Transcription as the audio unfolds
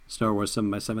Star Wars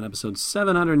 7x7, episode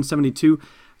 772.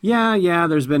 Yeah,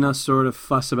 there's been a sort of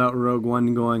fuss about Rogue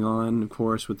One going on, of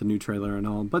course, with the new trailer and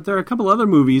all. But there are a couple other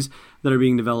movies that are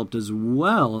being developed as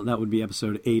well. That would be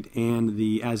episode 8 and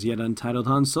the as yet untitled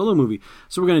Han Solo movie.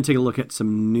 So we're going to take a look at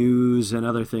some news and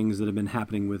other things that have been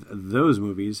happening with those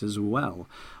movies as well.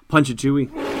 Punch it, Chewie.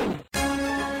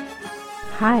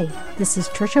 Hi, this is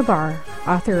Trisha Barr,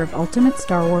 author of Ultimate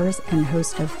Star Wars and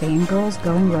host of Fangirls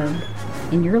Going Rogue,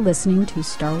 and you're listening to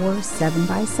Star Wars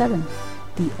 7x7,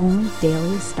 the only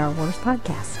daily Star Wars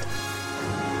podcast.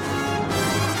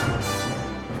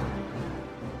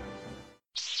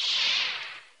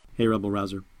 Hey, Rebel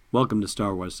Rouser. Welcome to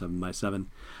Star Wars 7x7.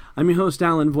 I'm your host,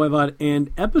 Alan Voivod,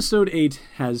 and Episode 8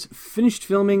 has finished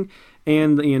filming,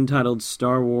 and the entitled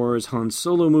Star Wars Han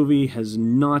Solo movie has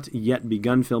not yet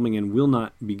begun filming and will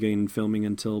not begin filming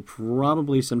until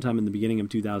probably sometime in the beginning of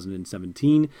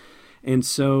 2017. And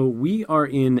so we are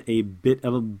in a bit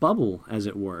of a bubble, as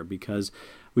it were, because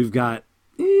we've got,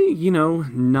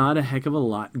 not a heck of a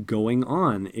lot going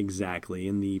on exactly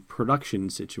in the production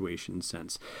situation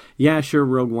sense. Yeah, sure,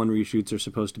 Rogue One reshoots are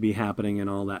supposed to be happening and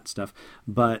all that stuff,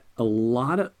 but a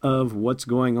lot of what's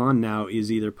going on now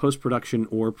is either post-production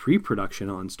or pre-production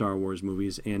on Star Wars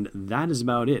movies, and that is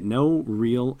about it. No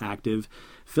real active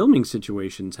filming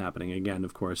situations happening. Again,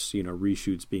 of course,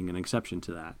 reshoots being an exception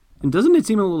to that. And doesn't it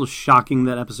seem a little shocking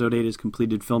that Episode 8 is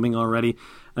completed filming already?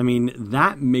 I mean,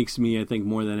 that makes me, I think,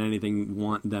 more than anything,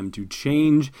 want them to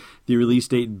change the release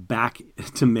date back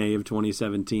to May of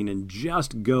 2017 and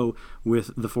just go with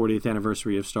the 40th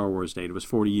anniversary of Star Wars Day. It was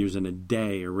 40 years and a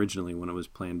day originally when it was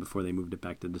planned before they moved it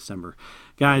back to December.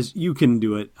 Guys, you can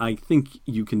do it. I think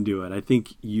you can do it. I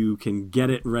think you can get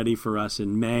it ready for us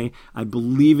in May. I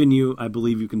believe in you. I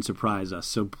believe you can surprise us.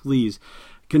 So please,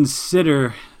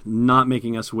 consider not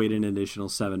making us wait an additional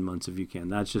 7 months if you can.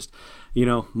 That's just,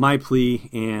 my plea,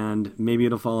 and maybe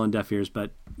it'll fall on deaf ears,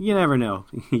 but you never know.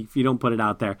 If you don't put it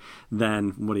out there,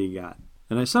 then what do you got?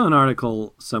 And I saw an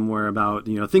article somewhere about,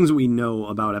 things that we know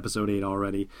about Episode 8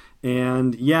 already.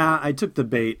 And yeah, I took the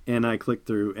bait and I clicked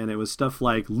through, and it was stuff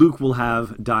like Luke will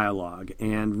have dialogue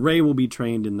and Rey will be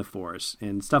trained in the Force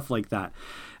and stuff like that.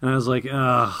 And I was like,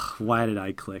 ugh, why did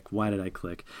I click?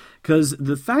 Because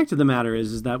the fact of the matter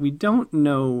is that we don't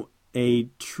know a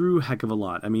true heck of a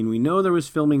lot. I mean, we know there was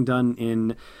filming done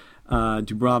in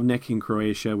Dubrovnik in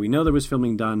Croatia. We know there was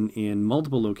filming done in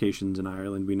multiple locations in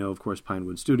Ireland. We know, of course,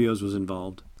 Pinewood Studios was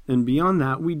involved. And beyond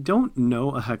that, we don't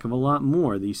know a heck of a lot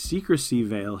more. The secrecy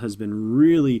veil has been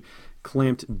really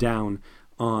clamped down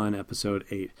on Episode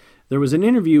 8. There was an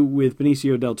interview with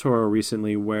Benicio del Toro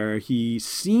recently where he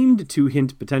seemed to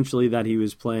hint potentially that he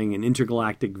was playing an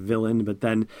intergalactic villain, but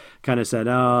then kind of said,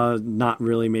 not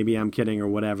really, maybe I'm kidding or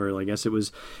whatever. I guess it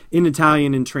was in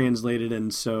Italian and translated,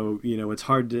 and so, it's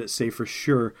hard to say for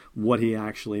sure what he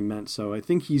actually meant. So I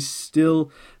think he's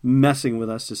still messing with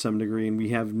us to some degree, and we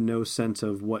have no sense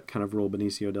of what kind of role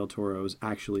Benicio del Toro is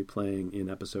actually playing in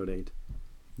Episode 8.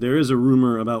 There is a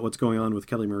rumor about what's going on with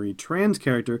Kelly Marie Tran's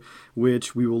character,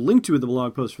 which we will link to at the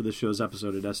blog post for this show's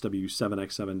episode at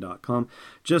sw7x7.com,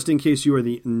 just in case you are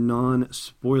the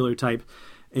non-spoiler type.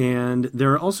 And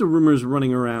there are also rumors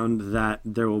running around that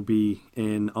there will be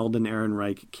an Alden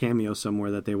Ehrenreich cameo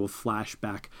somewhere that they will flash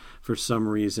back for some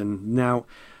reason. Now,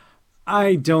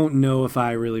 I don't know if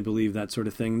I really believe that sort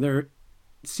of thing. There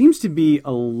seems to be a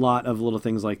lot of little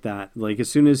things like that. Like, as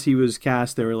soon as he was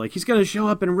cast, they were like, he's going to show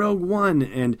up in Rogue One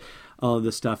and all of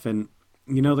this stuff. And,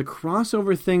 the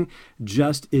crossover thing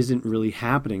just isn't really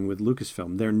happening with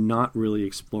Lucasfilm. They're not really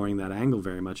exploring that angle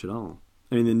very much at all.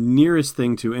 I mean, the nearest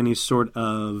thing to any sort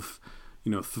of,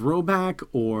 throwback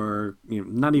or,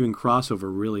 not even crossover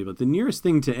really, but the nearest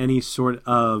thing to any sort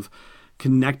of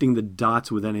connecting the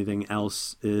dots with anything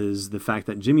else is the fact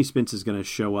that Jimmy Spence is going to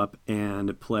show up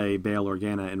and play Bail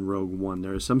Organa in Rogue One.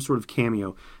 There is some sort of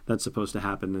cameo that's supposed to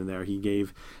happen in there. He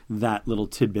gave that little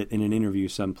tidbit in an interview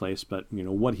someplace, but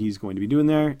what he's going to be doing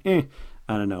there, I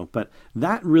don't know. But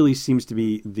that really seems to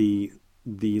be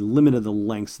the limit of the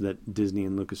lengths that Disney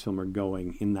and Lucasfilm are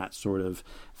going in that sort of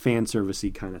fan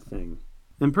servicey kind of thing.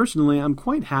 And personally, I'm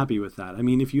quite happy with that. I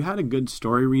mean, if you had a good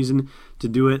story reason to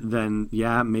do it, then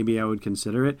yeah, maybe I would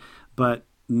consider it. But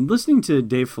listening to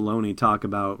Dave Filoni talk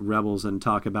about Rebels and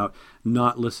talk about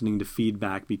not listening to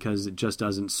feedback because it just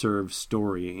doesn't serve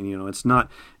story, and it's not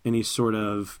any sort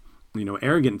of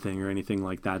arrogant thing or anything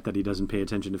like that, that he doesn't pay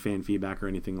attention to fan feedback or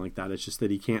anything like that. It's just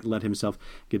that he can't let himself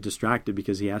get distracted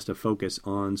because he has to focus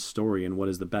on story and what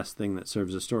is the best thing that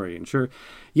serves a story. And sure,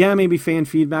 yeah, maybe fan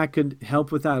feedback could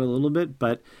help with that a little bit,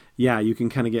 but yeah, you can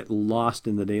kind of get lost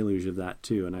in the deluge of that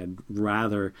too. And I'd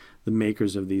rather the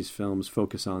makers of these films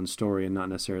focus on story and not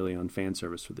necessarily on fan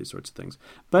service for these sorts of things.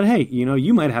 But hey,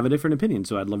 you might have a different opinion,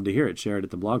 so I'd love to hear it. Share it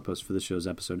at the blog post for the show's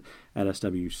episode at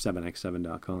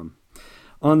sw7x7.com.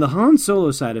 On the Han Solo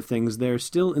side of things, they're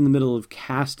still in the middle of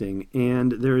casting,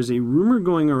 and there is a rumor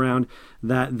going around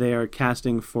that they are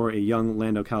casting for a young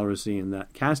Lando Calrissian,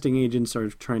 that casting agents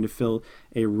are trying to fill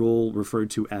a role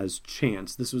referred to as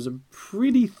Chance. This was a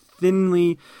pretty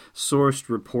thinly sourced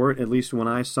report, at least when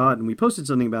I saw it, and we posted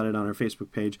something about it on our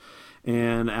Facebook page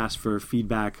and asked for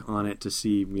feedback on it to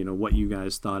see, what you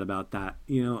guys thought about that.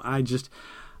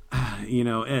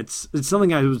 It's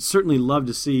something I would certainly love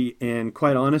to see, and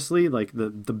quite honestly, like the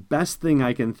best thing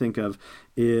I can think of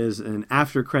is an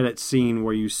after credits scene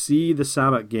where you see the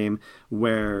Sabak game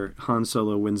where Han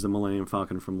Solo wins the Millennium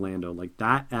Falcon from Lando. Like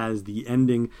that as the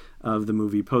ending of the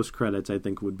movie post credits, I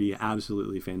think would be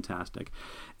absolutely fantastic.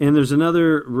 And there's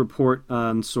another report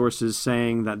on sources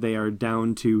saying that they are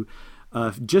down to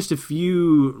just a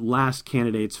few last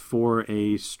candidates for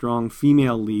a strong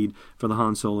female lead for the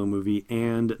Han Solo movie,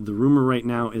 and the rumor right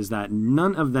now is that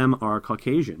none of them are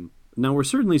Caucasian. Now, we're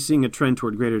certainly seeing a trend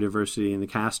toward greater diversity in the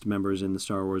cast members in the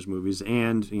Star Wars movies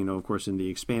and, of course, in the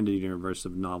expanded universe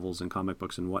of novels and comic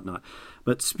books and whatnot.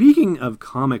 But speaking of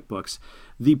comic books,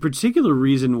 the particular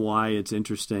reason why it's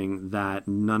interesting that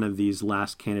none of these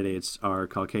last candidates are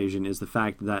Caucasian is the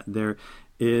fact that there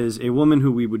is a woman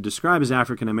who we would describe as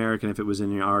African American if it was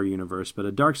in our universe, but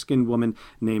a dark-skinned woman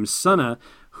named Sana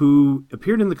who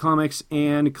appeared in the comics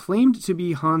and claimed to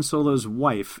be Han Solo's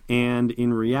wife. And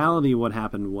in reality, what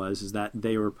happened is that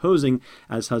they were posing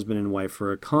as husband and wife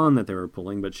for a con that they were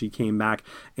pulling, but she came back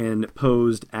and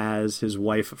posed as his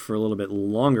wife for a little bit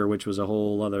longer, which was a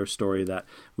whole other story that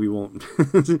we won't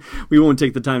we won't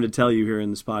take the time to tell you here in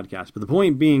this podcast. But the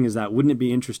point being is that wouldn't it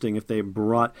be interesting if they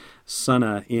brought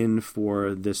Sana in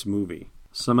for this movie?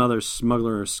 Some other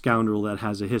smuggler or scoundrel that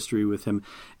has a history with him.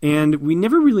 And we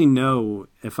never really know,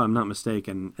 if I'm not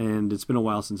mistaken, and it's been a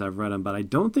while since I've read them, but I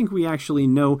don't think we actually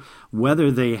know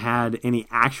whether they had any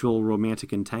actual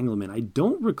romantic entanglement. I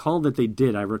don't recall that they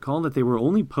did. I recall that they were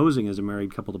only posing as a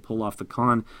married couple to pull off the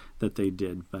con that they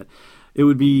did. But it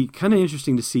would be kind of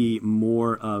interesting to see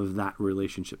more of that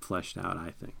relationship fleshed out,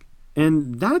 I think.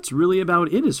 And that's really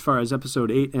about it as far as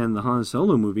Episode 8 and the Han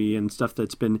Solo movie and stuff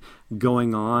that's been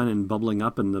going on and bubbling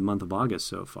up in the month of August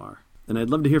so far. And I'd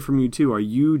love to hear from you too. Are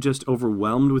you just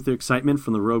overwhelmed with the excitement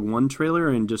from the Rogue One trailer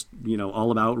and just,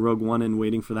 all about Rogue One and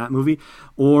waiting for that movie?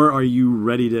 Or are you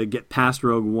ready to get past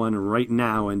Rogue One right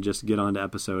now and just get on to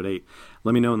Episode 8?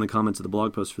 Let me know in the comments of the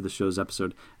blog post for the show's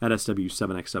episode at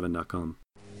sw7x7.com.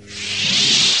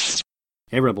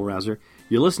 Hey, Rebel Rouser.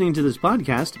 You're listening to this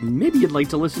podcast, maybe you'd like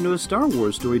to listen to a Star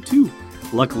Wars story too.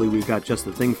 Luckily, we've got just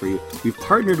the thing for you. We've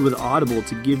partnered with Audible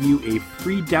to give you a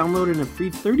free download and a free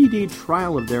 30-day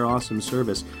trial of their awesome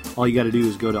service. All you got to do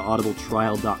is go to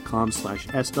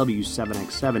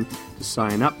audibletrial.com/SW7X7 to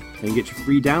sign up and get your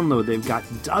free download. They've got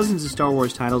dozens of Star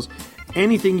Wars titles,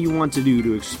 anything you want to do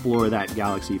to explore that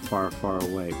galaxy far, far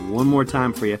away. One more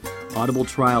time for you,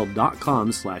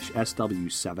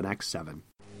 audibletrial.com/SW7X7.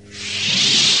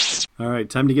 All right,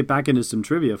 time to get back into some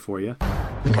trivia for you.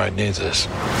 You might need this.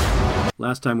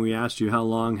 Last time we asked you how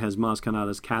long has Maz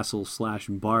Kanata's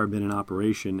castle/bar been in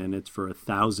operation, and it's for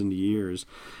 1,000 years.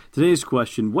 Today's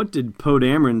question, what did Poe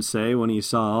Dameron say when he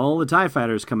saw all the TIE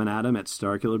fighters coming at him at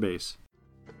Starkiller Base?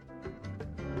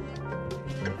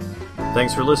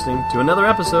 Thanks for listening to another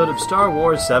episode of Star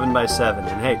Wars 7x7.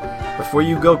 And hey, before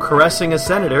you go caressing a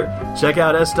senator, check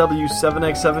out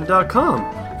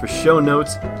SW7x7.com for show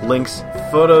notes, links,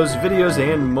 photos, videos,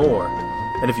 and more.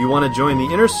 And if you want to join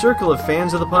the inner circle of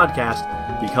fans of the podcast,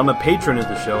 become a patron of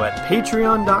the show at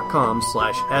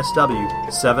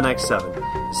patreon.com/SW7x7.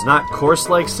 It's not coarse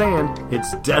like sand,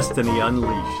 it's destiny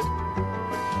unleashed.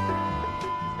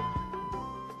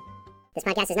 This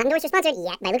podcast is not endorsed or sponsored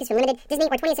yet by Lucasfilm Limited, Disney,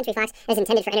 or 20th Century Fox, and is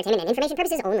intended for entertainment and information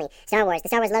purposes only. Star Wars, the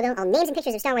Star Wars logo, all names and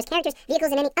pictures of Star Wars characters,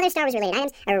 vehicles, and any other Star Wars-related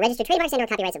items are registered trademarks and/or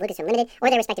copyrights of Lucasfilm Limited or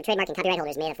their respective trademark and copyright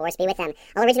holders. May the Force be with them.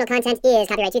 All original content is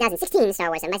copyright 2016 Star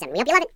Wars 7x7. We hope you love it.